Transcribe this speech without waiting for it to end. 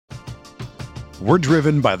We're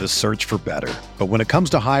driven by the search for better. But when it comes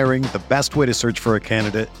to hiring, the best way to search for a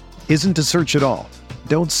candidate isn't to search at all.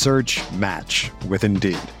 Don't search, match with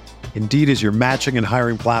Indeed. Indeed is your matching and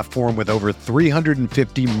hiring platform with over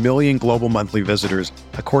 350 million global monthly visitors,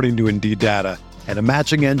 according to Indeed data, and a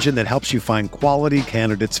matching engine that helps you find quality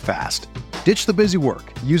candidates fast. Ditch the busy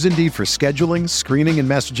work. Use Indeed for scheduling, screening, and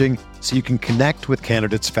messaging so you can connect with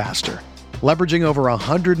candidates faster. Leveraging over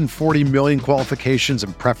 140 million qualifications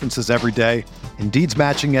and preferences every day, Indeed's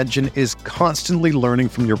matching engine is constantly learning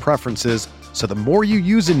from your preferences, so the more you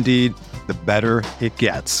use Indeed, the better it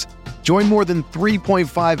gets. Join more than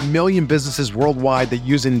 3.5 million businesses worldwide that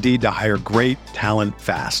use Indeed to hire great talent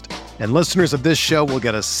fast. And listeners of this show will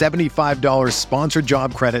get a $75 sponsored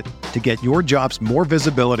job credit to get your jobs more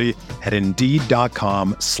visibility at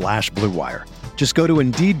Indeed.com/Blue Wire. Just go to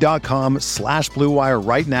Indeed.com/Blue Wire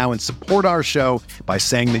right now and support our show by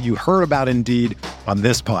saying that you heard about Indeed on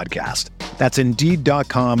this podcast. That's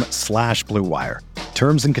Indeed.com/Blue Wire.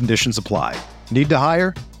 Terms and conditions apply. Need to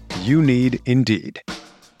hire? You need Indeed.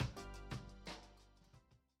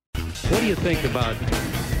 What do you think about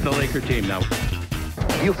the Laker team now?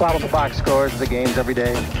 You follow the box scores of the games every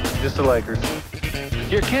day? Just the Lakers.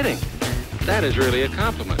 You're kidding. That is really a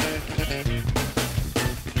compliment.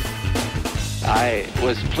 I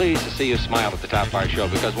was pleased to see you smile at the top of our show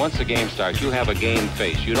because once the game starts, you have a game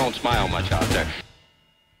face. You don't smile much out there.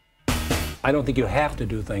 I don't think you have to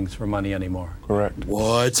do things for money anymore. Correct.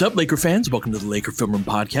 What's up, Laker fans? Welcome to the Laker Film Room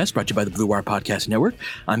Podcast, brought to you by the Blue Wire Podcast Network.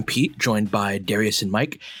 I'm Pete, joined by Darius and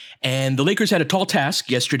Mike. And the Lakers had a tall task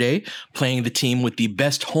yesterday, playing the team with the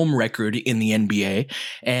best home record in the NBA.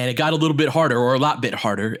 And it got a little bit harder, or a lot bit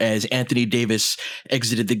harder, as Anthony Davis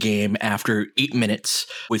exited the game after 8 minutes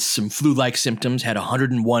with some flu-like symptoms, had a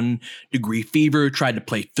 101-degree fever, tried to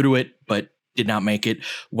play through it, but did not make it.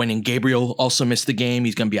 Wenyen Gabriel also missed the game.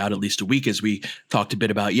 He's going to be out at least a week, as we talked a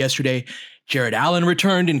bit about yesterday. Jarrett Allen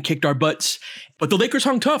returned and kicked our butts. But the Lakers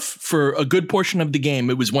hung tough for a good portion of the game.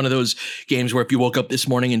 It was one of those games where if you woke up this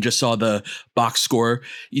morning and just saw the box score,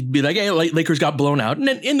 you'd be like, hey, Lakers got blown out. And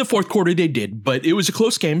then in the fourth quarter, they did. But it was a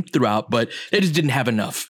close game throughout, but they just didn't have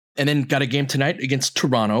enough. And then got a game tonight against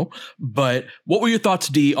Toronto. But what were your thoughts,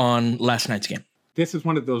 D, on last night's game? This is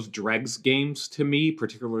one of those dregs games to me,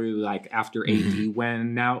 particularly like after AD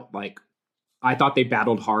went out. Like, I thought they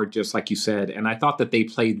battled hard, just like you said, and I thought that they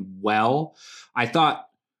played well. I thought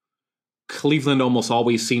Cleveland almost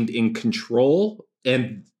always seemed in control,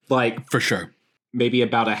 and like for sure, maybe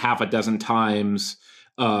about a half a dozen times,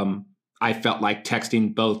 I felt like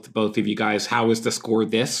texting both of you guys, "How is the score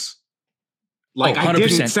this?" Like, I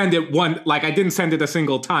didn't send it I didn't send it a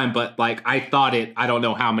single time, but like I thought it, I don't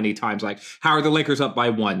know how many times. Like, how are the Lakers up by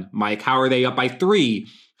 1? Mike, how are they up by 3?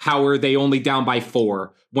 How are they only down by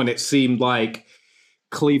 4? When it seemed like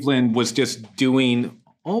Cleveland was just doing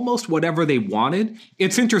almost whatever they wanted.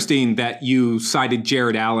 It's interesting that you cited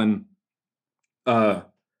Jarrett Allen,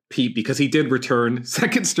 Pete, because he did return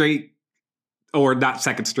second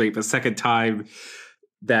time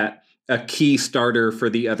that a key starter for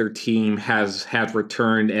the other team has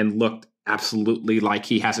returned and looked absolutely like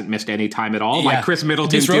he hasn't missed any time at all. Yeah. Like Chris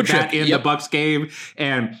Middleton did that in the Bucks game,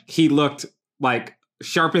 and he looked like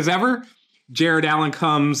sharp as ever. Jarrett Allen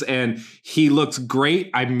comes and he looks great.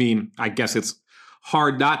 I mean, I guess it's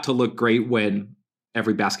hard not to look great when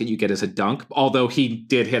every basket you get is a dunk, although he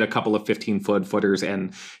did hit a couple of 15-footers,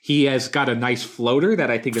 and he has got a nice floater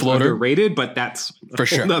that I think is underrated, but that's for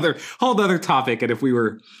sure whole other topic. And if we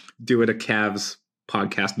were doing a Cavs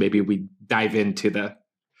podcast, maybe we dive into the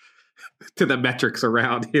metrics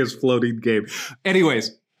around his floating game.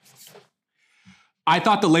 Anyways, I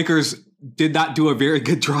thought the Lakers did not do a very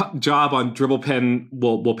good job on dribble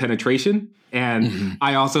penetration. And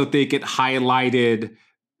I also think it highlighted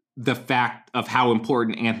the fact of how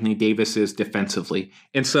important Anthony Davis is defensively.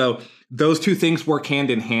 And so those two things work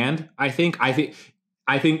hand in hand. I think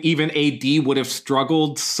even AD would have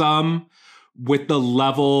struggled some with the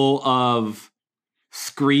level of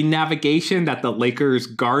screen navigation that the Lakers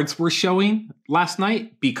guards were showing last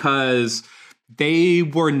night, because they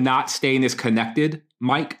were not staying as connected,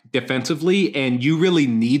 Mike, defensively. And you really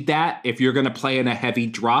need that if you're going to play in a heavy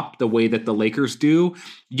drop the way that the Lakers do.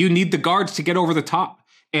 You need the guards to get over the top.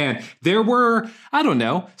 And there were, I don't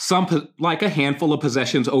know, like a handful of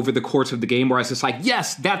possessions over the course of the game where I was just like,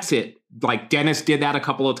 yes, that's it. Like Dennis did that a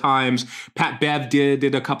couple of times. Pat Bev did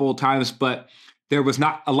it a couple of times, but there was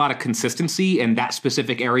not a lot of consistency in that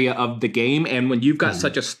specific area of the game. And when you've got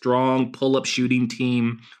such a strong pull-up shooting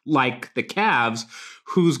team like the Cavs,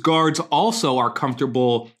 whose guards also are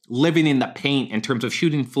comfortable living in the paint in terms of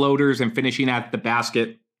shooting floaters and finishing at the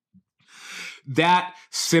basket, that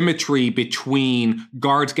symmetry between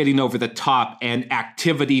guards getting over the top and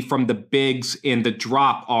activity from the bigs in the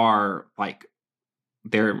drop are like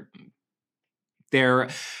they're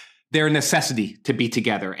a necessity to be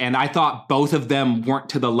together. And I thought both of them weren't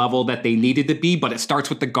to the level that they needed to be, but it starts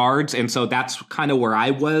with the guards. And so that's kind of where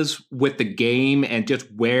I was with the game, and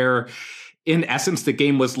just where, in essence, the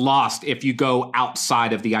game was lost if you go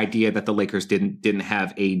outside of the idea that the Lakers didn't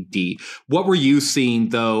have AD. What were you seeing,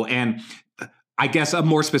 though? And I guess a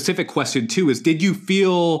more specific question, too, is did you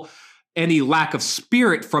feel any lack of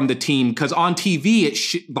spirit from the team? Because on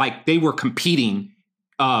TV, like they were competing,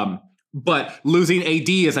 but losing AD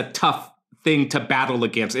is a tough thing to battle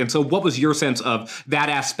against. And so what was your sense of that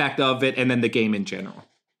aspect of it, and then the game in general?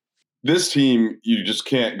 This team, you just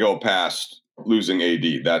can't go past losing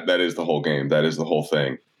AD. That is the whole game. That is the whole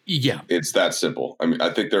thing. Yeah. It's that simple. I mean, I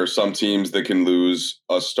think there are some teams that can lose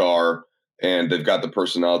a star, and they've got the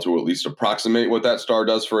personnel to at least approximate what that star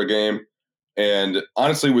does for a game. And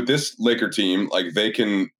honestly, with this Laker team, like, they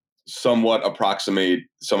can somewhat approximate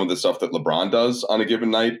some of the stuff that LeBron does on a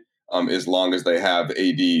given night, as long as they have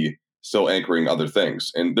AD still anchoring other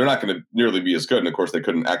things. And they're not going to nearly be as good. And of course, they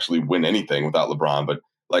couldn't actually win anything without LeBron. But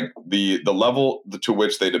like the level to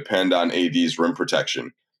which they depend on AD's rim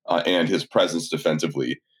protection and his presence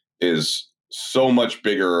defensively is so much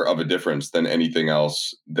bigger of a difference than anything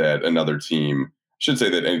else that another team should say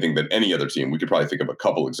that anything that any other team. We could probably think of a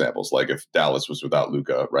couple examples, like if Dallas was without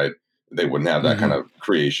Luka, right? They wouldn't have that kind of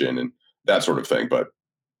creation and that sort of thing. But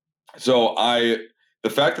so the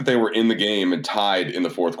fact that they were in the game and tied in the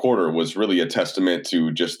fourth quarter was really a testament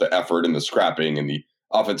to just the effort and the scrapping and the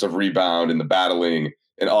offensive rebound and the battling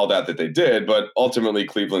and all that they did. But ultimately,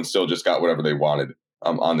 Cleveland still just got whatever they wanted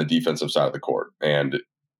on the defensive side of the court. And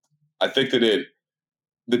I think that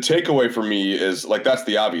the takeaway for me is, like, that's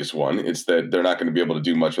the obvious one. It's that they're not going to be able to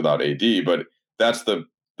do much without AD, but that's the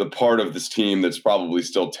part of this team that's probably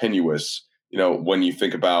still tenuous, when you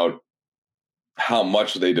think about how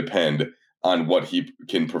much they depend on what he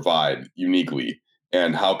can provide uniquely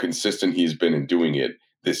and how consistent he's been in doing it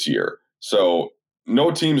this year. So no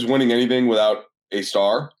team's winning anything without a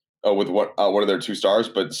star, with one of their two stars,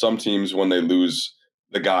 but some teams, when they lose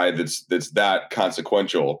the guy that's that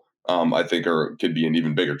consequential, I think could be in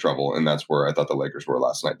even bigger trouble. And that's where I thought the Lakers were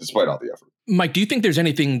last night, despite all the effort. Mike, do you think there's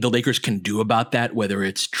anything the Lakers can do about that, whether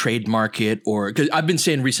it's trade market or, because I've been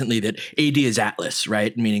saying recently that AD is Atlas,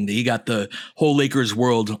 right? Meaning that he got the whole Lakers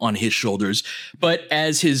world on his shoulders. But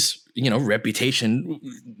as his, reputation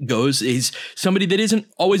goes, he's somebody that isn't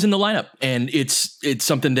always in the lineup. And it's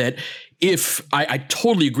something that, if I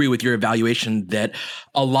totally agree with your evaluation that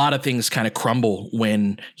a lot of things kind of crumble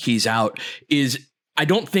when he's out, I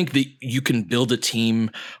don't think that you can build a team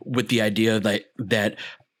with the idea that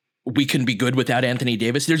we can be good without Anthony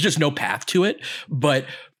Davis. There's just no path to it. But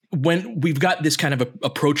when we've got this kind of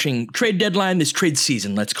approaching trade deadline, this trade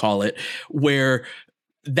season, let's call it, where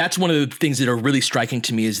that's one of the things that are really striking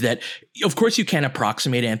to me, is that, of course, you can't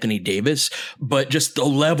approximate Anthony Davis, but just the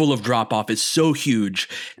level of drop off is so huge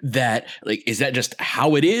that, like, is that just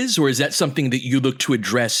how it is? Or is that something that you look to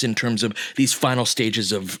address in terms of these final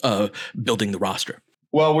stages of building the roster?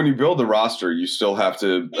 Well, when you build the roster, you still have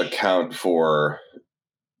to account for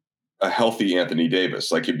a healthy Anthony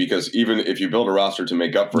Davis, because even if you build a roster to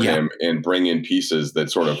make up for him and bring in pieces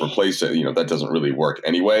that sort of replace it, that doesn't really work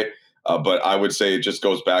anyway. But I would say it just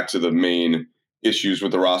goes back to the main issues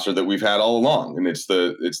with the roster that we've had all along. And it's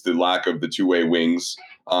the lack of the two-way wings.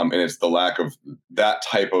 And it's the lack of that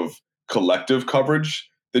type of collective coverage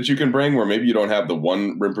that you can bring, where maybe you don't have the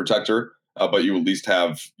one rim protector, but you at least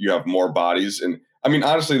have more bodies. And I mean,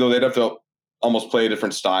 honestly, though, they'd have to almost play a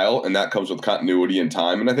different style, and that comes with continuity and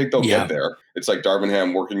time. And I think they'll get there. It's like Darvin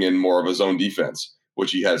Ham working in more of a zone defense,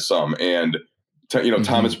 which he has some. And,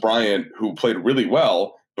 Thomas Bryant, who played really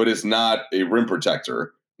well, but is not a rim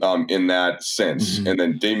protector in that sense. And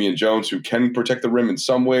then Damian Jones, who can protect the rim in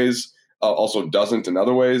some ways, also doesn't in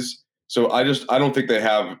other ways. So I don't think they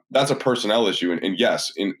have – that's a personnel issue. And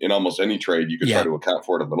yes, in almost any trade, you could try to account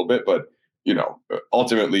for it a little bit. But,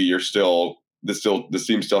 ultimately, you're still – this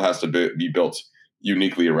team still has to be built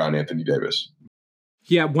uniquely around Anthony Davis.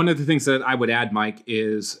 Yeah, one of the things that I would add, Mike,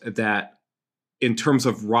 is that in terms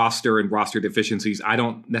of roster and roster deficiencies, I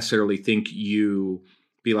don't necessarily think you –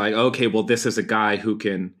 be like, okay, well, this is a guy who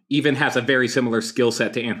even has a very similar skill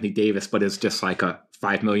set to Anthony Davis, but is just like a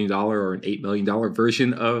 $5 million or an $8 million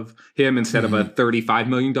version of him instead of a $35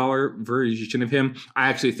 million version of him. I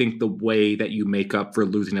actually think the way that you make up for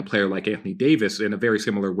losing a player like Anthony Davis, in a very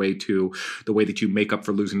similar way to the way that you make up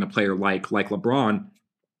for losing a player like LeBron,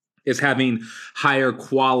 is having higher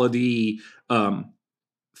quality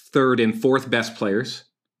third, and fourth best players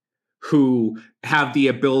who have the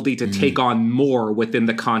ability to take on more within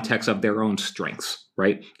the context of their own strengths,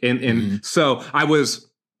 right? And so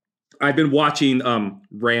I've been watching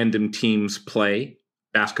random teams play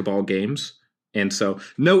basketball games, and so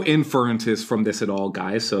no inferences from this at all,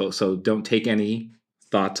 guys. So don't take any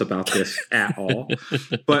thoughts about this at all.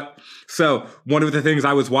 But so one of the things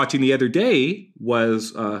I was watching the other day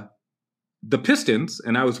was the Pistons,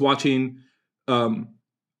 and I was watching Bojan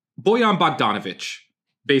Bogdanovic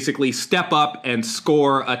basically step up and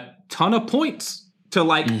score a ton of points to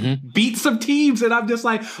like beat some teams. And I'm just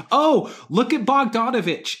like, oh, look at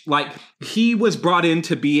Bogdanovic. Like, he was brought in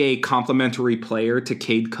to be a complementary player to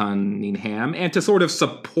Cade Cunningham and to sort of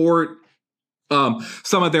support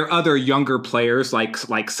some of their other younger players like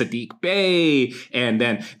Sadiq Bey, and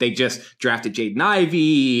then they just drafted Jaden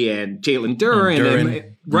Ivey and Jalen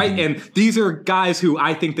Duren. Right. And these are guys who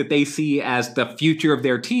I think that they see as the future of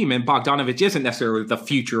their team. And Bogdanovic isn't necessarily the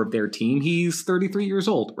future of their team. He's 33 years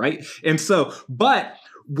old. Right. And so, but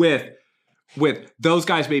with those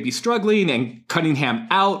guys maybe struggling and Cunningham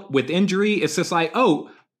out with injury, it's just like, oh,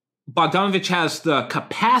 Bogdanovic has the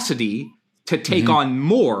capacity to take on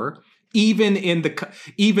more,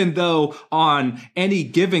 even though on any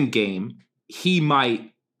given game, he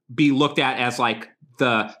might be looked at as like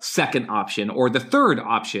the second option or the third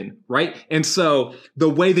option, right? And so the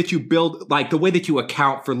way that you build, like the way that you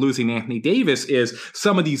account for losing Anthony Davis is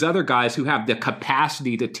some of these other guys who have the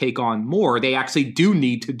capacity to take on more, they actually do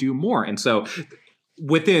need to do more. And so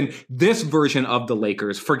within this version of the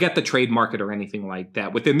Lakers, forget the trade market or anything like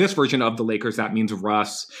that. Within this version of the Lakers, that means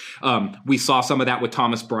Russ. We saw some of that with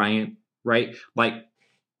Thomas Bryant, right? Like,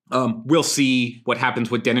 we'll see what happens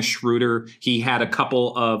with Dennis Schroeder. He had a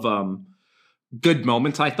couple of good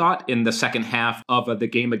moments, I thought, in the second half of the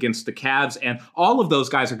game against the Cavs. And all of those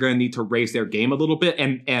guys are going to need to raise their game a little bit.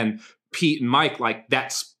 And Pete and Mike, like,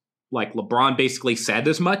 that's like LeBron basically said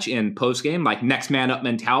as much in postgame, like next man up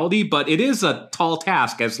mentality. But it is a tall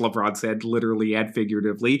task, as LeBron said, literally and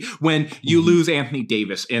figuratively, when you lose Anthony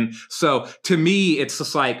Davis. And so to me, it's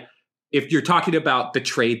just like, if you're talking about the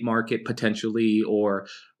trade market potentially, or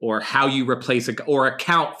how you replace or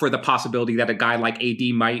account for the possibility that a guy like AD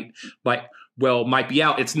might be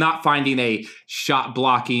out, it's not finding a shot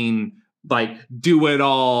blocking, like do it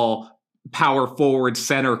all power forward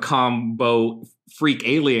center combo freak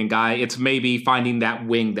alien guy. It's maybe finding that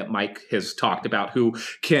wing that Mike has talked about who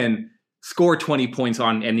can score 20 points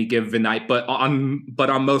on any given night, but on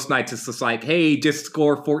most nights it's just like, hey, just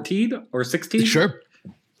score 14 or 16. Sure.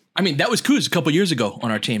 I mean, that was Kuz a couple years ago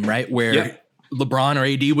on our team, right? Where LeBron or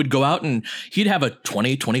AD would go out and he'd have a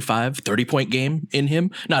 20, 25, 30-point game in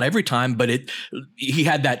him. Not every time, but he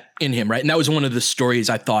had that in him, right? And that was one of the stories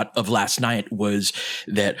I thought of last night, was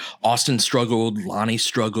that Austin struggled, Lonnie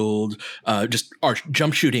struggled, just our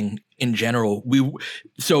jump shooting in general.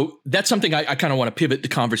 So that's something I kind of want to pivot the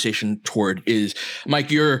conversation toward is, Mike,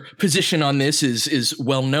 your position on this is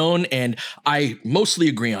well known, and I mostly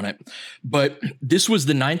agree on it. But this was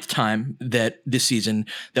the 9th time that this season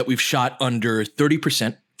that we've shot under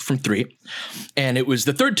 30% from three. And it was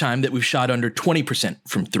the 3rd time that we've shot under 20%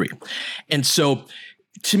 from three. And so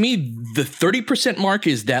to me, the 30% mark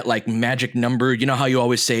is that like magic number. You know how you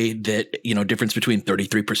always say that, difference between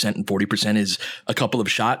 33% and 40% is a couple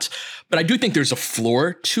of shots. But I do think there's a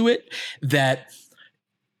floor to it, that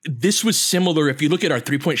this was similar. If you look at our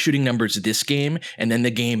 3-point shooting numbers this game and then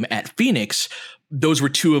the game at Phoenix, those were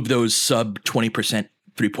 2 of those sub 20%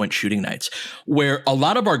 3-point shooting nights, where a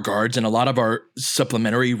lot of our guards and a lot of our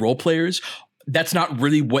supplementary role players, that's not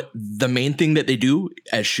really what the main thing that they do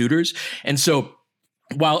as shooters. And so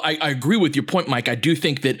while I agree with your point, Mike, I do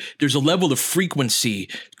think that there's a level of frequency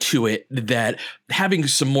to it that having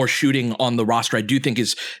some more shooting on the roster, I do think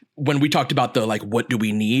is, when we talked about the, like, what do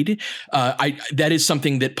we need? That is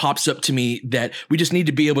something that pops up to me, that we just need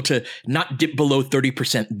to be able to not dip below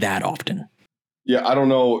 30% that often. Yeah, I don't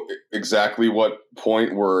know exactly what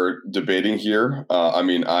point we're debating here.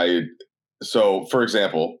 So for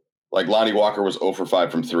example, like Lonnie Walker was 0 for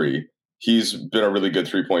 5 from 3. He's been a really good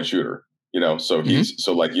 3-point shooter. So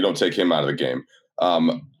so like, you don't take him out of the game.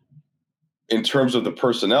 In terms of the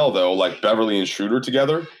personnel, though, like Beverly and Schroeder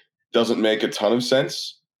together doesn't make a ton of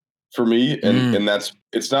sense for me. And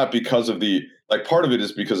it's not because of part of it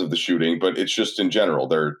is because of the shooting, but it's just in general,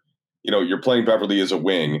 you're playing Beverly as a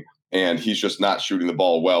wing and he's just not shooting the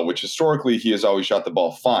ball well, which historically he has always shot the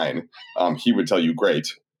ball fine. He would tell you great,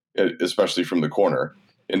 especially from the corner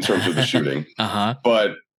in terms of the shooting.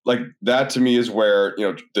 But like that to me is where,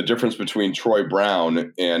 the difference between Troy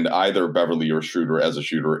Brown and either Beverly or Schroeder as a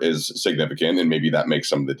shooter is significant. And maybe that makes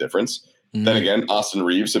some of the difference. Then again, Austin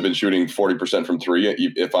Reeves had been shooting 40% from three,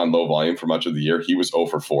 if on low volume, for much of the year. He was 0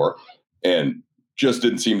 for 4 and just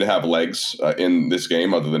didn't seem to have legs in this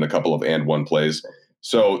game, other than a couple of and one plays.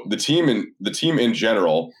 So the team in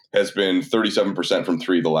general has been 37% from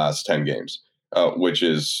three the last 10 games, which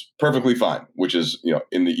is perfectly fine. Which is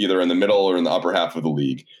either in the middle or in the upper half of the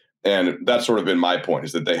league. And that's sort of been my point,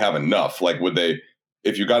 is that they have enough. Like,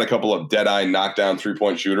 if you got a couple of dead-eye knockdown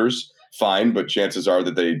 3-point shooters, fine, but chances are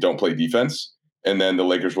that they don't play defense, and then the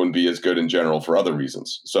Lakers wouldn't be as good in general for other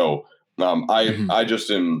reasons. So I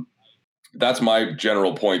just am. That's my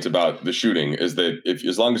general point about the shooting, is that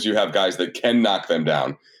as long as you have guys that can knock them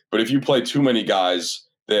down, but if you play too many guys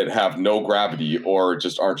that have no gravity or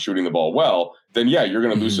just aren't shooting the ball well, then yeah, you're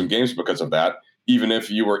going to lose some games because of that. Even if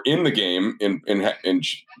you were in the game in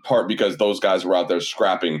part because those guys were out there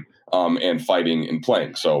scrapping and fighting and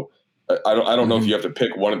playing. So I don't know if you have to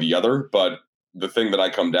pick one or the other, but the thing that I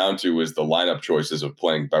come down to is the lineup choices of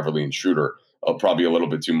playing Beverly and Schroeder probably a little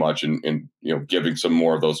bit too much, and giving some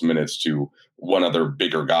more of those minutes to one other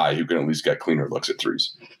bigger guy who can at least get cleaner looks at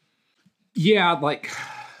threes. Yeah, like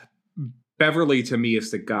Beverly to me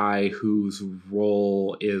is the guy whose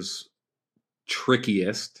role is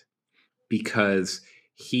trickiest because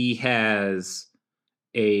he has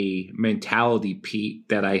a mentality, Pete,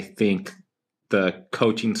 that I think the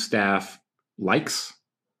coaching staff likes.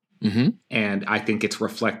 And I think it's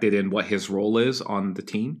reflected in what his role is on the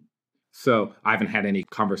team. So I haven't had any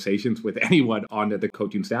conversations with anyone on the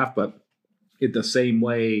coaching staff, but in the same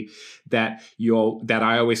way that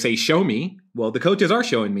I always say, show me. Well, the coaches are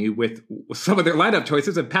showing me with some of their lineup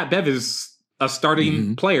choices, and Pat Bev is a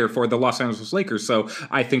starting player for the Los Angeles Lakers. So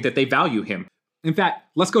I think that they value him. In fact,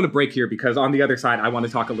 let's go to break here, because on the other side, I want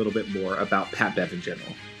to talk a little bit more about Pat Bev in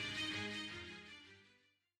general.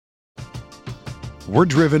 We're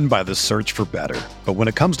driven by the search for better. But when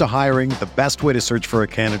it comes to hiring, the best way to search for a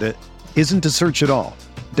candidate isn't to search at all.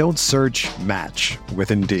 Don't search, match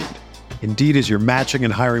with Indeed. Indeed is your matching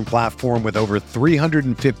and hiring platform with over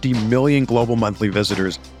 350 million global monthly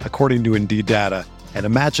visitors, according to Indeed data, and a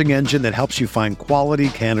matching engine that helps you find quality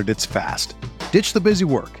candidates fast. Ditch the busy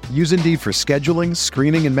work. Use Indeed for scheduling,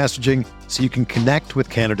 screening, and messaging so you can connect with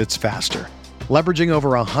candidates faster. Leveraging over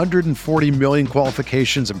 140 million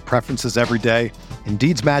qualifications and preferences every day,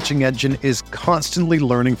 Indeed's matching engine is constantly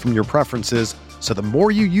learning from your preferences, so the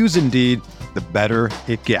more you use Indeed, the better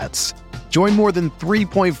it gets. Join more than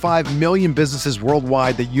 3.5 million businesses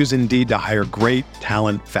worldwide that use Indeed to hire great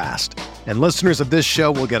talent fast. And listeners of this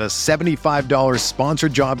show will get a $75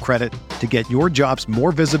 sponsored job credit to get your jobs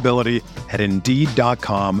more visibility at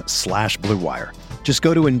Indeed.com/Blue Wire. Just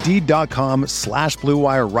go to Indeed.com/Blue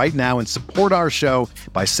Wire right now and support our show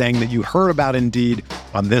by saying that you heard about Indeed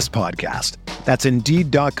on this podcast. That's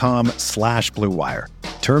Indeed.com/Blue Wire.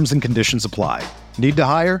 Terms and conditions apply. Need to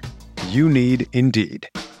hire? You need Indeed.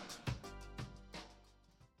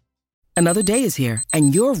 Another day is here,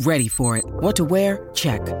 and you're ready for it. What to wear?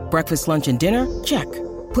 Check. Breakfast, lunch, and dinner? Check.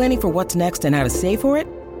 Planning for what's next and how to save for it?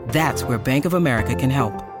 That's where Bank of America can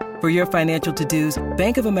help. For your financial to-dos,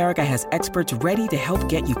 Bank of America has experts ready to help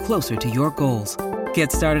get you closer to your goals.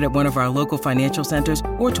 Get started at one of our local financial centers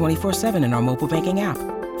or 24/7 in our mobile banking app.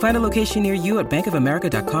 Find a location near you at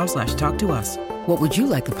bankofamerica.com/talktous. What would you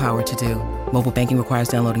like the power to do? Mobile banking requires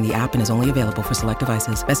downloading the app and is only available for select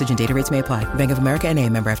devices. Message and data rates may apply. Bank of America NA,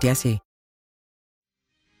 member FDIC.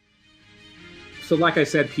 So like I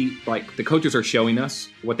said, Pete, like the coaches are showing us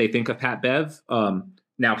what they think of Pat Bev.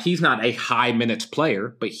 Now, he's not a high minutes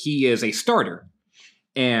player, but he is a starter.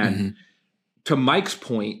 And to Mike's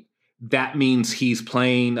point, that means he's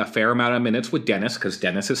playing a fair amount of minutes with Dennis, because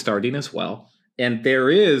Dennis is starting as well. And there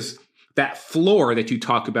is that floor that you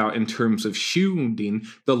talk about in terms of shooting.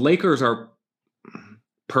 The Lakers are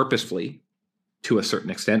purposefully, to a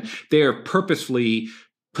certain extent, they're purposefully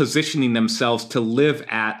positioning themselves to live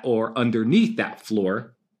at or underneath that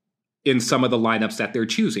floor in some of the lineups that they're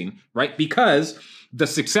choosing, right? Because the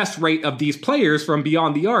success rate of these players from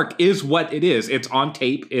beyond the arc is what it is. It's on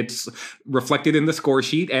tape. It's reflected in the score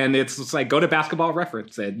sheet. And it's like, go to Basketball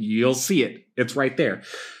Reference and you'll see it. It's right there.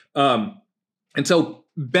 And so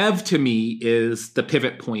Bev, to me, is the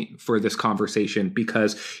pivot point for this conversation,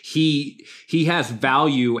 because he has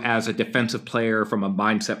value as a defensive player from a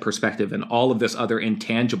mindset perspective and all of this other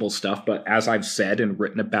intangible stuff. But as I've said and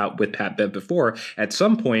written about with Pat Bev before, at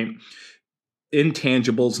some point,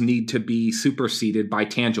 intangibles need to be superseded by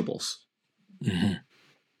tangibles.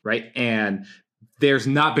 Right? And there's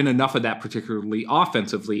not been enough of that, particularly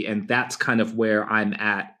offensively. And that's kind of where I'm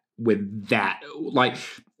at with that. Like,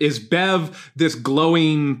 Is Bev this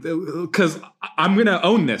glowing? Because I'm going to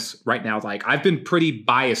own this right now. Like, I've been pretty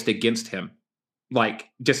biased against him. Like,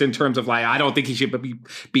 just in terms of, like, I don't think he should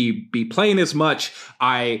be playing as much.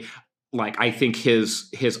 I think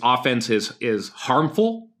his offense is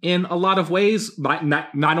harmful in a lot of ways,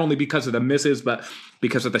 not only because of the misses, but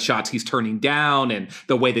because of the shots he's turning down and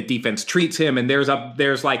the way the defense treats him. And there's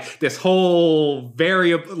like this whole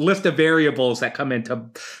list of variables that come into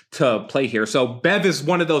play here. So Bev is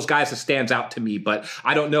one of those guys that stands out to me, but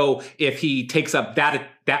I don't know if he takes up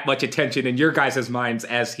that much attention in your guys' minds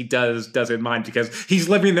as he does in mine, because he's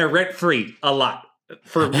living there rent free a lot,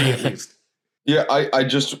 for me at least. Yeah,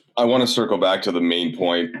 I want to circle back to the main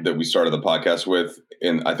point that we started the podcast with,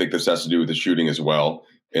 and I think this has to do with the shooting as well,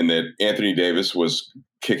 in that Anthony Davis was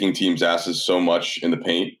kicking teams' asses so much in the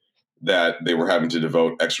paint that they were having to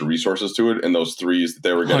devote extra resources to it, and those threes that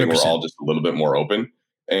they were getting 100%. Were all just a little bit more open.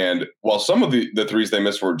 And while some of the threes they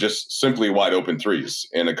missed were just simply wide open threes,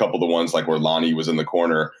 and a couple of the ones like where Lonnie was in the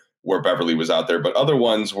corner, where Beverly was out there, but other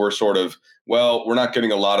ones were sort of, well, we're not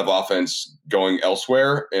getting a lot of offense going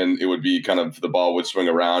elsewhere, and it would be kind of the ball would swing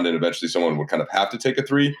around and eventually someone would kind of have to take a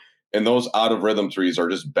three. And those out of rhythm threes are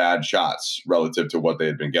just bad shots relative to what they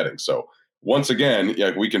had been getting. So once again,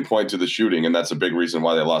 we can point to the shooting, and that's a big reason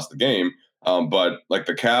why they lost the game. But like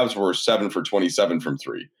the Cavs were 7 for 27 from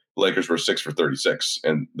three. The Lakers were 6 for 36.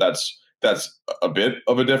 And that's a bit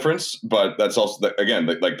of a difference, but that's also, again,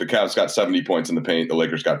 like the Cavs got 70 points in the paint, the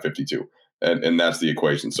Lakers got 52, and that's the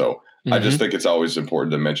equation. So I just think it's always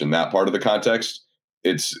important to mention that part of the context.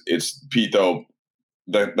 It's Pete, though,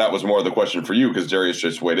 that was more of the question for you, because Darius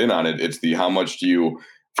just weighed in on it. It's the how much do you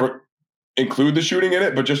include the shooting in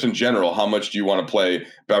it, but just in general, how much do you want to play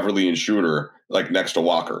Beverly and Shooter like next to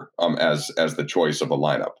Walker as the choice of a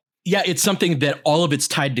lineup? Yeah, it's something that all of it's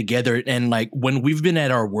tied together. And like when we've been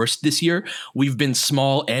at our worst this year, we've been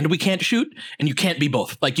small and we can't shoot, and you can't be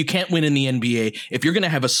both. Like you can't win in the NBA. If you're going to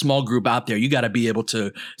have a small group out there, you got to be able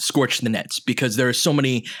to scorch the nets, because there are so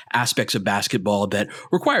many aspects of basketball that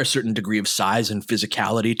require a certain degree of size and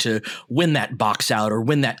physicality to win that box out or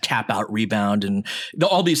win that tap out rebound. And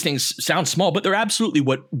all these things sound small, but they're absolutely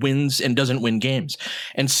what wins and doesn't win games.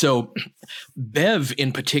 And so Bev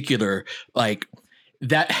in particular, like,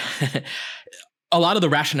 that a lot of the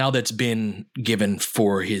rationale that's been given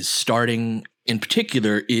for his starting in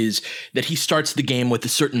particular is that he starts the game with a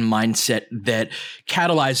certain mindset that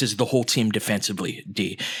catalyzes the whole team defensively,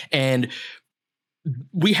 D. And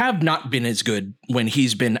we have not been as good when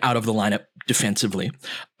he's been out of the lineup defensively.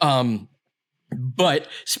 But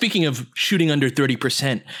speaking of shooting under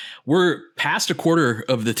 30%, we're past a quarter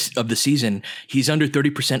of the season. He's under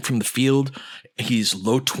 30% from the field. He's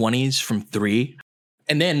low 20s from three.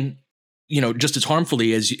 And then, just as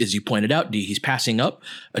harmfully as you pointed out, D, he's passing up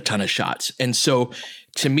a ton of shots. And so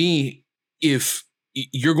to me, if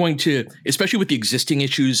you're going to, especially with the existing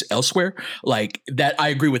issues elsewhere, like that, I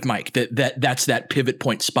agree with Mike that's that pivot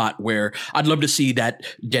point spot where I'd love to see that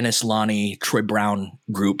Dennis, Lonnie, Troy Brown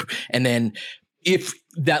group. And then if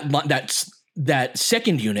that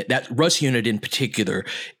second unit, that Russ unit in particular,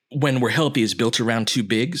 when we're healthy, is built around two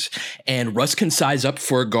bigs, and Russ can size up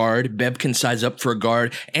for a guard, Bev can size up for a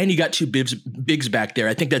guard, and you got two bigs back there.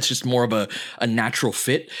 I think that's just more of a natural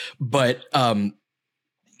fit. But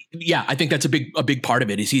yeah, I think that's a big part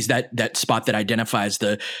of it. Is he's that spot that identifies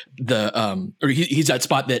he's that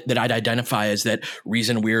spot that I'd identify as that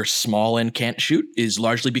reason we're small and can't shoot is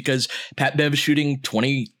largely because Pat Bev is shooting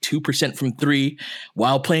 22% from three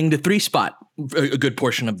while playing the three spot a good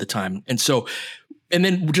portion of the time. And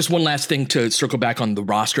then just one last thing to circle back on the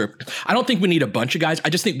roster. I don't think we need a bunch of guys. I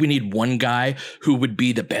just think we need one guy who would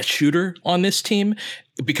be the best shooter on this team,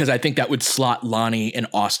 because I think that would slot Lonnie and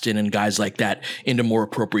Austin and guys like that into more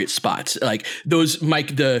appropriate spots. Like those,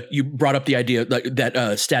 Mike, you brought up the idea, like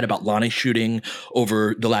that stat about Lonnie shooting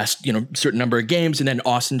over the last, certain number of games, and then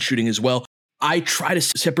Austin shooting as well. I try to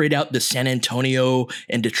separate out the San Antonio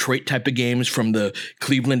and Detroit type of games from the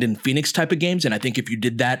Cleveland and Phoenix type of games. And I think if you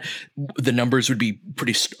did that, the numbers would be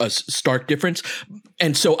pretty stark difference.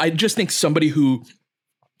 And so I just think somebody who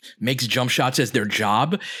makes jump shots as their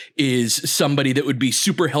job is somebody that would be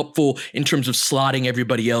super helpful in terms of slotting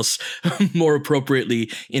everybody else more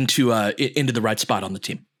appropriately into the right spot on the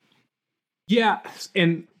team. Yeah.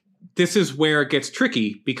 And this is where it gets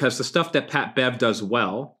tricky, because the stuff that Pat Bev does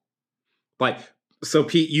well, so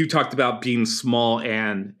Pete, you talked about being small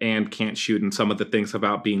and can't shoot, and some of the things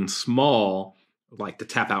about being small, like the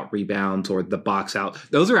tap out rebounds or the box out,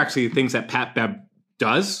 those are actually things that Pat Bev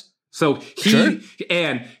does. So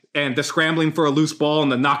and and the scrambling for a loose ball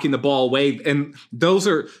and the knocking the ball away. And those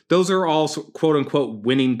are all quote unquote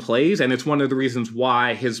winning plays. And it's one of the reasons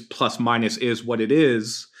why his plus minus is what it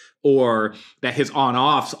is, or that his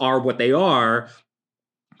on-offs are what they are.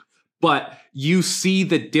 But you see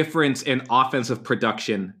the difference in offensive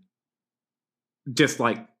production just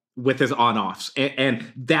like with his on-offs.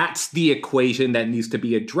 And that's the equation that needs to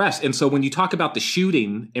be addressed. And so when you talk about the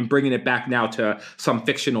shooting and bringing it back now to some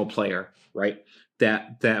fictional player, right,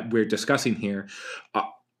 that we're discussing here,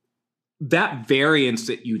 that variance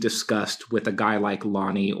that you discussed with a guy like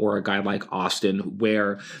Lonnie or a guy like Austin,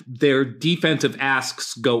 where their defensive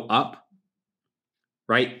asks go up,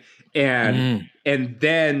 right? And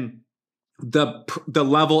then the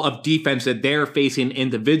level of defense that they're facing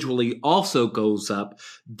individually also goes up.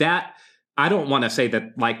 That, I don't want to say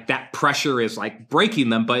that like that pressure is like breaking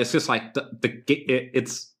them, but it's just like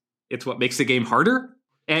it's what makes the game harder.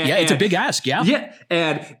 And, it's a big ask. Yeah.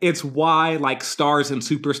 And it's why like stars and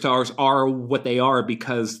superstars are what they are,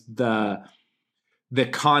 because the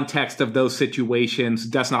context of those situations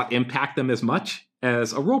does not impact them as much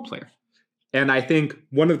as a role player. And I think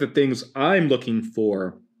one of the things I'm looking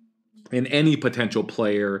for in any potential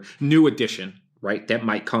player, new addition, right, that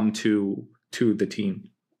might come to the team,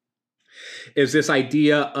 is this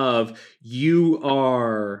idea of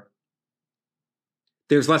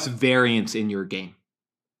there's less variance in your game,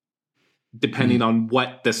 depending on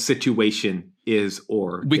what the situation is,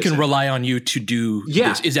 or we can rely on you to do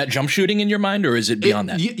this. Is that jump shooting in your mind, or is it beyond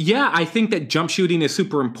that? Yeah, I think that jump shooting is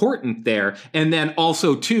super important there. And then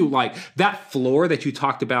also too, like that floor that you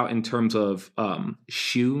talked about in terms of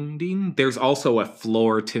shooting, there's also a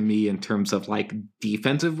floor to me in terms of like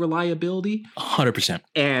defensive reliability. 100%.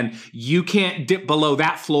 And you can't dip below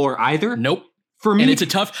that floor either. Nope. For me, and it's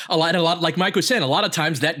a lot, like Mike was saying, a lot of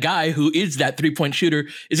times that guy who is that 3-point shooter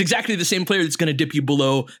is exactly the same player that's going to dip you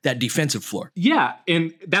below that defensive floor. Yeah,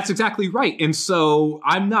 and that's exactly right. And so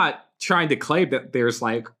I'm not trying to claim that there's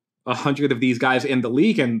like 100 of these guys in the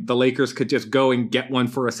league and the Lakers could just go and get one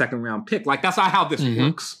for a second round pick. Like that's not how this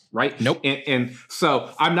works, right? Nope. And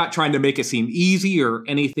so I'm not trying to make it seem easy or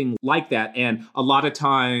anything like that. And a lot of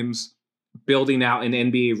times, building out an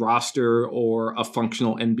NBA roster or a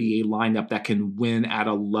functional NBA lineup that can win at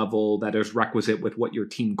a level that is requisite with what your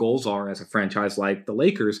team goals are as a franchise like the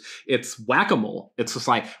Lakers, it's whack-a-mole. It's just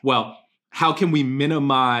like, well, how can we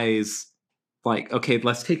minimize, like, okay,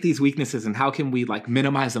 let's take these weaknesses and how can we like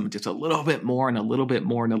minimize them just a little bit more and a little bit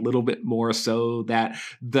more and a little bit more so that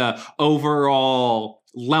the overall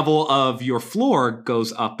level of your floor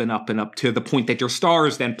goes up and up and up to the point that your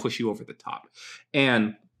stars then push you over the top.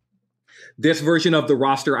 And this version of the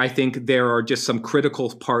roster, I think there are just some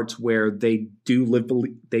critical parts where they do live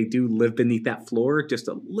beneath that floor just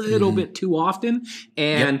a little bit too often.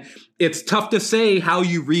 And it's tough to say how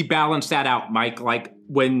you rebalance that out, Mike. Like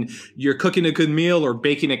when you're cooking a good meal or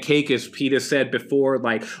baking a cake, as Pete has said before,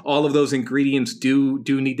 like all of those ingredients do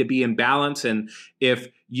need to be in balance. And if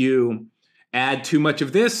you add too much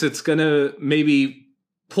of this, it's going to maybe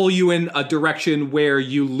pull you in a direction where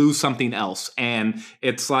you lose something else. And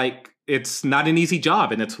it's like, it's not an easy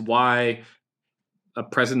job, and it's why a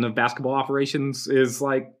president of basketball operations is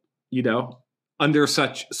like, under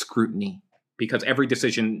such scrutiny, because every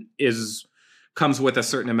decision comes with a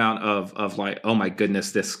certain amount of like, oh my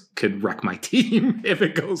goodness, this could wreck my team if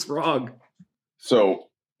it goes wrong. So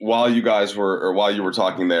while you were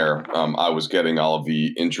talking there, I was getting all of the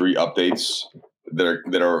injury updates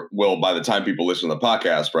that are by the time people listen to the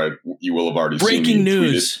podcast, right, you will have already seen breaking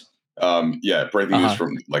news. Breaking news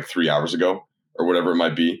from like 3 hours ago or whatever it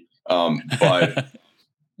might be. But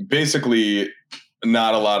basically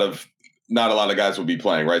not a lot of guys will be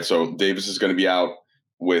playing, right? So Davis is going to be out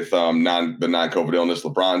with the non-COVID illness.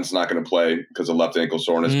 LeBron's not going to play because of left ankle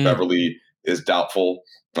soreness. Beverly is doubtful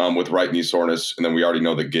with right knee soreness. And then we already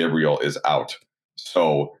know that Gabriel is out.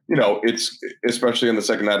 So, it's especially in the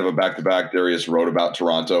second night of a back-to-back, Darius wrote about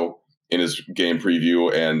Toronto in his game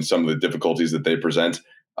preview and some of the difficulties that they present.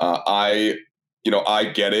 I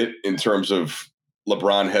get it in terms of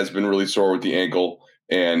LeBron has been really sore with the ankle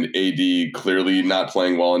and AD clearly not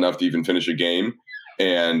playing well enough to even finish a game.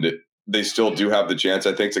 And they still do have the chance,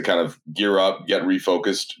 I think, to kind of gear up, get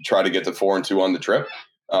refocused, try to get to 4-2 on the trip,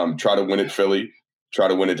 try to win at Philly, try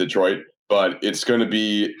to win at Detroit. But it's going to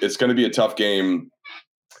be a tough game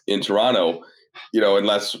in Toronto,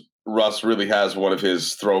 unless Russ really has one of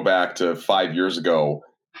his throwback to 5 years ago,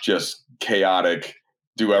 just chaotic,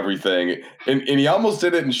 do everything. And he almost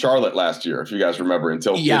did it in Charlotte last year, if you guys remember,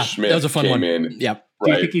 until Ish Smith that was a fun came one. in. Yeah. Right?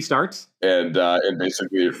 Do you think he starts? And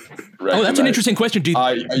basically, that's an interesting question. Do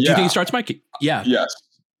you think he starts, Mike? Yeah. Yes.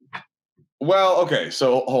 Well, okay,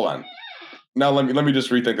 so hold on. Now let me just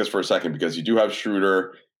rethink this for a second, because you do have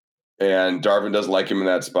Schroeder, and Darvin does like him in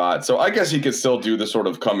that spot. So I guess he could still do the sort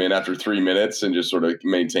of come in after 3 minutes and just sort of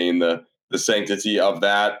maintain the sanctity of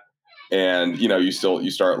that. And you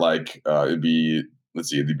start like it'd be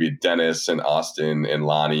Dennis and Austin and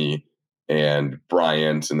Lonnie and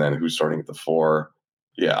Bryant, and then who's starting at the 4?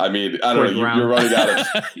 Yeah, I mean, I don't know.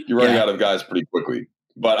 You're running out of guys pretty quickly.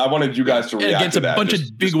 But I wanted you guys to react against to that. A bunch of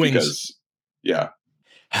big wings. Because, yeah.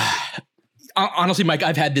 Honestly, Mike,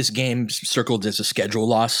 I've had this game circled as a schedule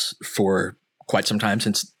loss for quite some time,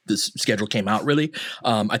 since this schedule came out, really.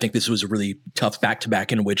 I think this was a really tough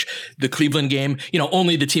back-to-back in which the Cleveland game,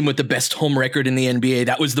 only the team with the best home record in the NBA,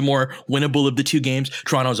 that was the more winnable of the two games.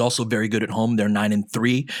 Toronto is also very good at home. They're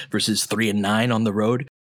 9-3 versus 3-9 on the road.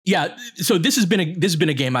 Yeah, so this has been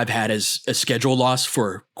a game I've had as a schedule loss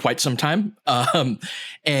for quite some time,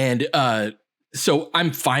 so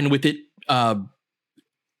I'm fine with it.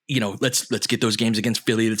 Let's get those games against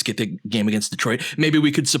Philly. Let's get the game against Detroit. Maybe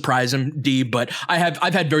we could surprise them, D. But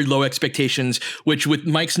I've had very low expectations, which with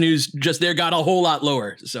Mike's news just there got a whole lot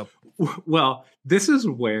lower. So, well, this is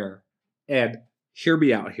where, and hear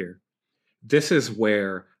me out here. This is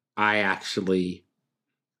where I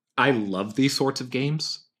love these sorts of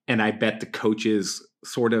games. And I bet the coaches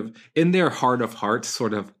sort of, in their heart of hearts,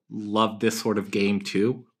 sort of love this sort of game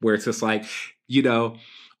too, where it's just like,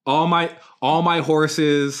 all my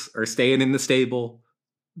horses are staying in the stable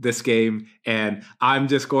this game, and I'm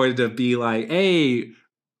just going to be like, hey,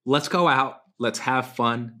 let's go out, let's have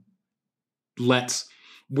fun,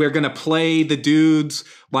 we're gonna play the dudes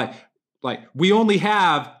like we only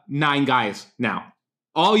have 9 guys now.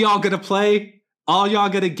 All y'all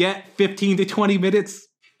gonna get 15 to 20 minutes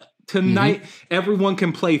tonight. Mm-hmm. Everyone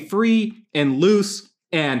can play free and loose.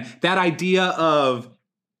 And that idea of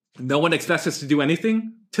no one expects us to do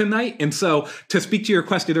anything tonight. And so to speak to your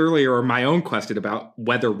question earlier, or my own question about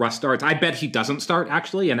whether Russ starts, I bet he doesn't start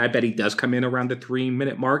actually. And I bet he does come in around the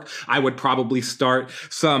 3-minute mark. I would probably start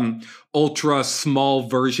some ultra small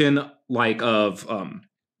version like of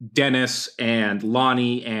Dennis and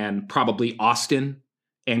Lonnie and probably Austin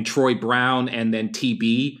and Troy Brown and then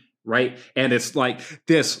TB, right? And it's like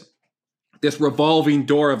this revolving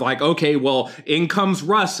door of like, okay, well, in comes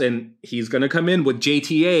Russ, and he's going to come in with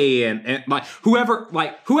JTA and like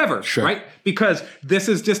whoever, sure, right? Because this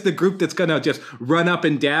is just the group that's going to just run up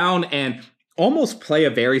and down and almost play a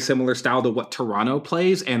very similar style to what Toronto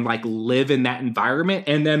plays and like live in that environment.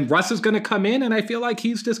 And then Russ is going to come in, and I feel like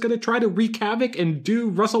he's just going to try to wreak havoc and do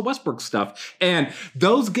Russell Westbrook stuff. And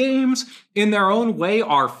those games in their own way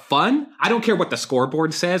are fun. I don't care what the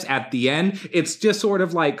scoreboard says at the end. It's just sort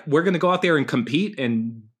of like, we're going to go out there and compete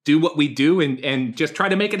and do what we do and just try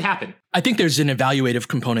to make it happen. I think there's an evaluative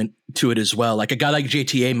component to it as well. Like a guy like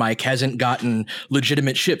JTA, Mike, hasn't gotten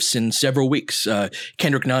legitimate shifts in several weeks.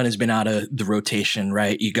 Kendrick Nunn has been out of the rotation,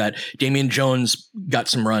 right? You got Damian Jones got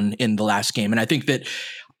some run in the last game. And I think that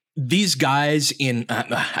these guys in,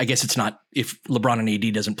 I guess it's not, if LeBron and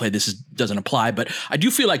AD doesn't play, this doesn't apply, but I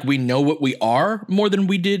do feel like we know what we are more than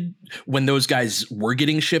we did when those guys were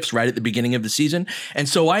getting shifts right at the beginning of the season. And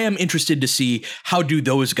so I am interested to see how do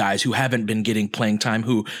those guys who haven't been getting playing time,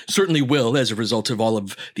 who certainly will as a result of all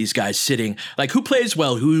of these guys sitting, like who plays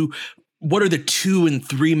well, what are the 2 and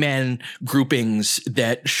 3 man groupings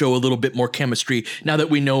that show a little bit more chemistry now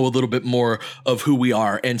that we know a little bit more of who we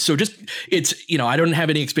are? And so it's, I don't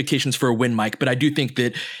have any expectations for a win, Mike, but I do think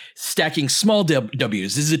that stacking small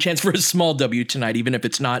W's, this is a chance for a small W tonight, even if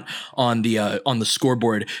it's not on the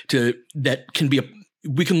scoreboard,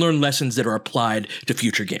 we can learn lessons that are applied to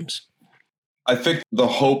future games. I think the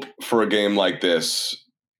hope for a game like this,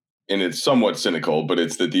 and it's somewhat cynical, but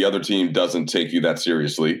it's that the other team doesn't take you that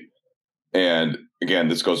seriously. And again,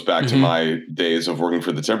 this goes back to my days of working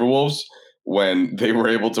for the Timberwolves, when they were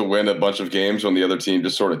able to win a bunch of games when the other team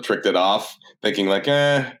just sort of tricked it off, thinking like,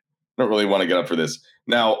 I don't really want to get up for this.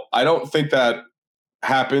 Now, I don't think that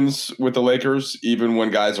happens with the Lakers, even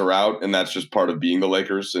when guys are out, and that's just part of being the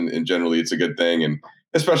Lakers. And generally, it's a good thing. And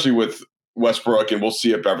especially with Westbrook, and we'll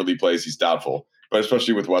see if Beverly plays, he's doubtful. But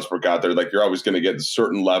especially with Westbrook out there, like you're always going to get a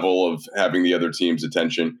certain level of having the other team's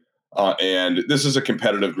attention. And this is a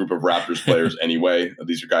competitive group of Raptors players anyway.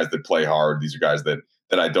 These are guys that play hard. These are guys that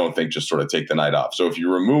I don't think just sort of take the night off. So if you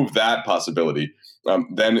remove that possibility,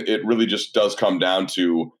 then it really just does come down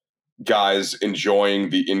to guys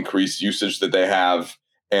enjoying the increased usage that they have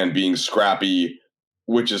and being scrappy,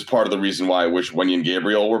 which is part of the reason why I wish Wenyen and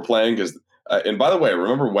Gabriel were playing. And by the way,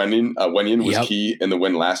 remember Wenyen was key in the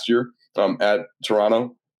win last year at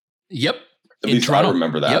Toronto? Yep. At least Toronto. I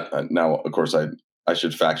remember that. Yep. Now, of course, I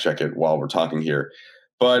should fact check it while we're talking here.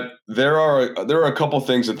 But there are a couple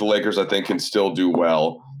things that the Lakers, I think, can still do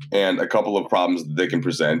well, and a couple of problems that they can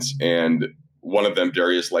present. And one of them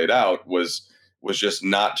Darius laid out was just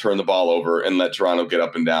not turn the ball over and let Toronto get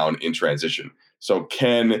up and down in transition. So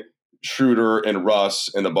can Schroeder and Russ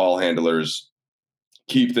and the ball handlers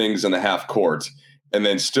keep things in the half court and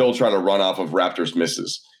then still try to run off of Raptors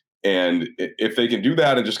misses? And if they can do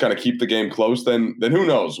that and just kind of keep the game close, then who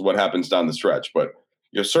knows what happens down the stretch. But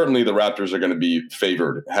certainly the Raptors are going to be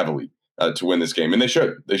favored heavily to win this game, and they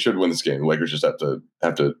should win this game. The Lakers just have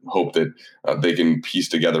to hope that they can piece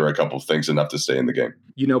together a couple of things enough to stay in the game.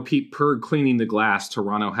 Pete, per Cleaning the Glass,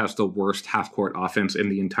 Toronto has the worst half-court offense in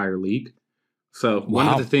the entire league. So one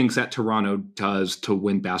of the things that Toronto does to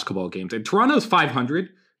win basketball games, and Toronto's 500.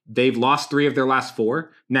 They've lost 3 of their last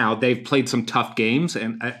 4. Now, they've played some tough games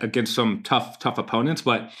and against some tough opponents,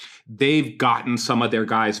 but they've gotten some of their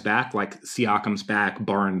guys back, like Siakam's back,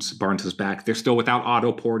 Barnes is back. They're still without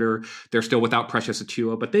Otto Porter. They're still without Precious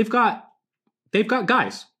Achiuwa, but they've got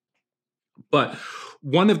guys. But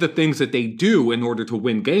one of the things that they do in order to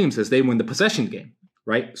win games is they win the possession game,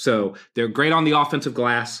 right? So they're great on the offensive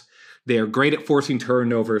glass. They're great at forcing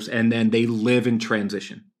turnovers, and then they live in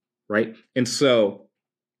transition, right? And so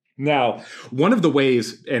now, one of the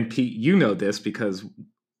ways, and Pete, you know this because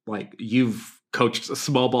you've coached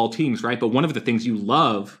small ball teams, right? But one of the things you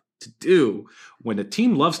love to do when a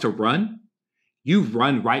team loves to run, you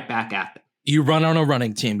run right back at them. You run on a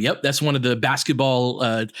running team. Yep. That's one of the basketball,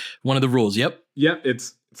 one of the rules. Yep.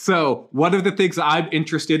 So one of the things I'm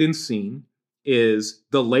interested in seeing is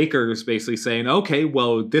the Lakers basically saying, okay,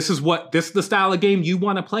 well, this is the style of game you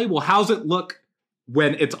want to play. Well, how's it look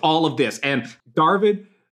when it's all of this? And Darvin,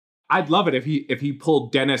 I'd love it if he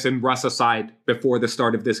pulled Dennis and Russ aside before the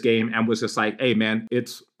start of this game and was just like, hey, man,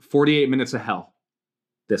 it's 48 minutes of hell,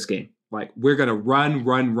 this game. We're going to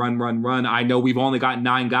run. I know we've only got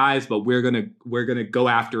 9 guys, but we're going to go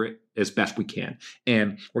after it as best we can.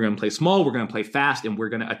 And we're going to play small, we're going to play fast, and we're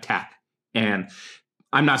going to attack. And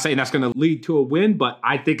I'm not saying that's going to lead to a win, but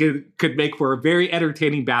I think it could make for a very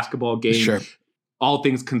entertaining basketball game. Sure. All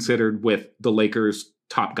things considered, with the Lakers'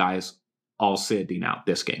 top guys all sitting out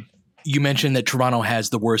this game. You mentioned that Toronto has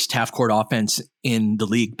the worst half-court offense in the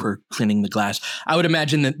league per Cleaning the Glass. I would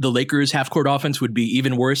imagine that the Lakers' half-court offense would be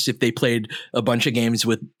even worse if they played a bunch of games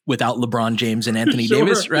without LeBron James and Anthony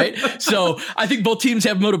Davis, right? So I think both teams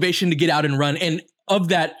have motivation to get out and run. And of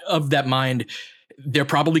that mind, they're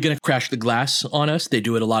probably going to crash the glass on us. They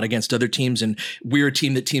do it a lot against other teams, and we're a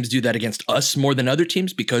team that teams do that against us more than other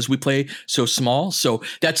teams because we play so small. So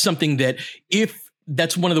that's something that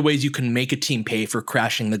that's one of the ways you can make a team pay for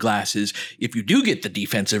crashing the glass is if you do get the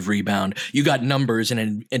defensive rebound, you got numbers and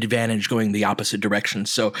an advantage going the opposite direction.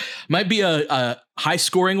 So might be a high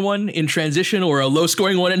scoring one in transition or a low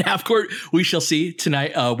scoring one in half court. We shall see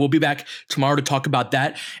tonight. We'll be back tomorrow to talk about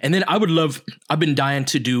that. And then I've been dying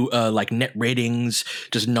to do net ratings,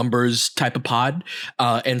 just numbers type of pod.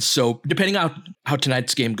 And so depending on how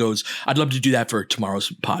tonight's game goes, I'd love to do that for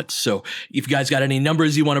tomorrow's pod. So if you guys got any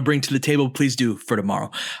numbers you want to bring to the table, please do for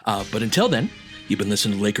tomorrow. But until then, you've been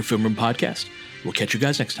listening to the Laker Film Room Podcast. We'll catch you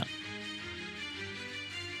guys next time.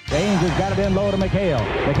 James has got it in low to McHale.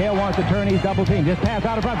 McHale wants to turn. He's double teamed. Just pass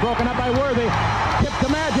out in front. Broken up by Worthy. Tip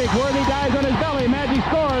to Magic. Worthy dies on his belly. Magic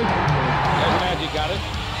scores. There's Magic got it.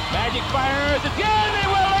 Magic fires. It's good. They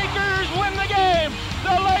will. Lakers win the game.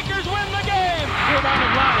 The Lakers win the game. Rebound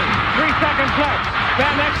is Lonnie. 3 seconds left.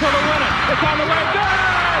 Van Exel to win it. It's on the way. Good.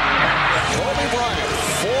 Kobe Bryant,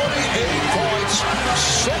 48 points,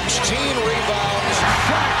 16 rebounds.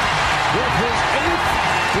 Shot with his 8th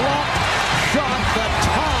block shot that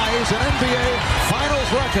ties an NBA Finals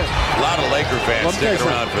record. A lot of Laker fans sticking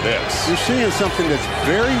around for this. You're seeing something that's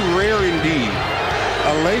very rare indeed.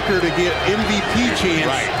 A Laker to get MVP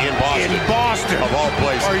chance in Boston. Of all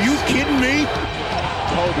places. Are you kidding me?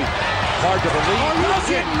 Kobe, hard to believe. Are you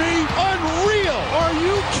kidding me? Unreal. Are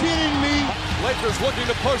you kidding me? Lakers looking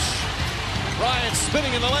to push. Bryant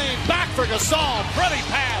spinning in the lane. Back for Gasol. Pretty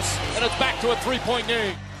pass. And it's back to a 3-point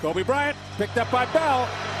game. Kobe Bryant picked up by Bell.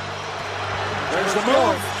 There's the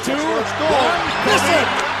move. 2, 1. Listen.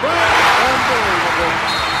 Unbelievable.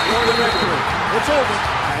 For the victory. It's over.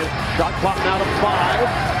 Shot clock now to 5.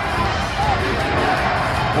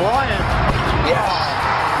 Bryant. Yes.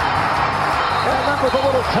 And that was a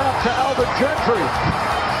little tap to Alvin Gentry.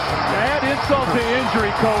 Add insult to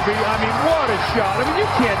injury, Kobe. I mean, what a shot. I mean, you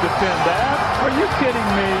can't defend that. Are you kidding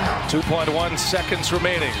me? 2.1 seconds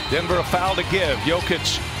remaining. Denver a foul to give.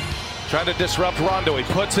 Jokic trying to disrupt Rondo. He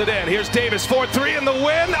puts it in. Here's Davis, 4-3 in the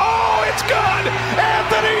win. Oh, it's good!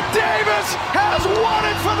 Anthony Davis has won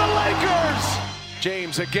it for the Lakers!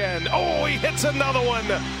 James again. Oh, he hits another one.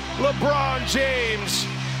 LeBron James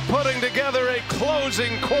putting together a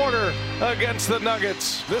closing quarter against the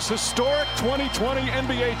Nuggets. This historic 2020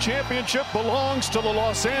 NBA championship belongs to the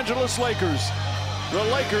Los Angeles Lakers. The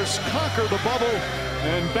Lakers conquer the bubble,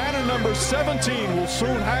 and banner number 17 will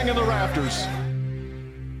soon hang in the rafters.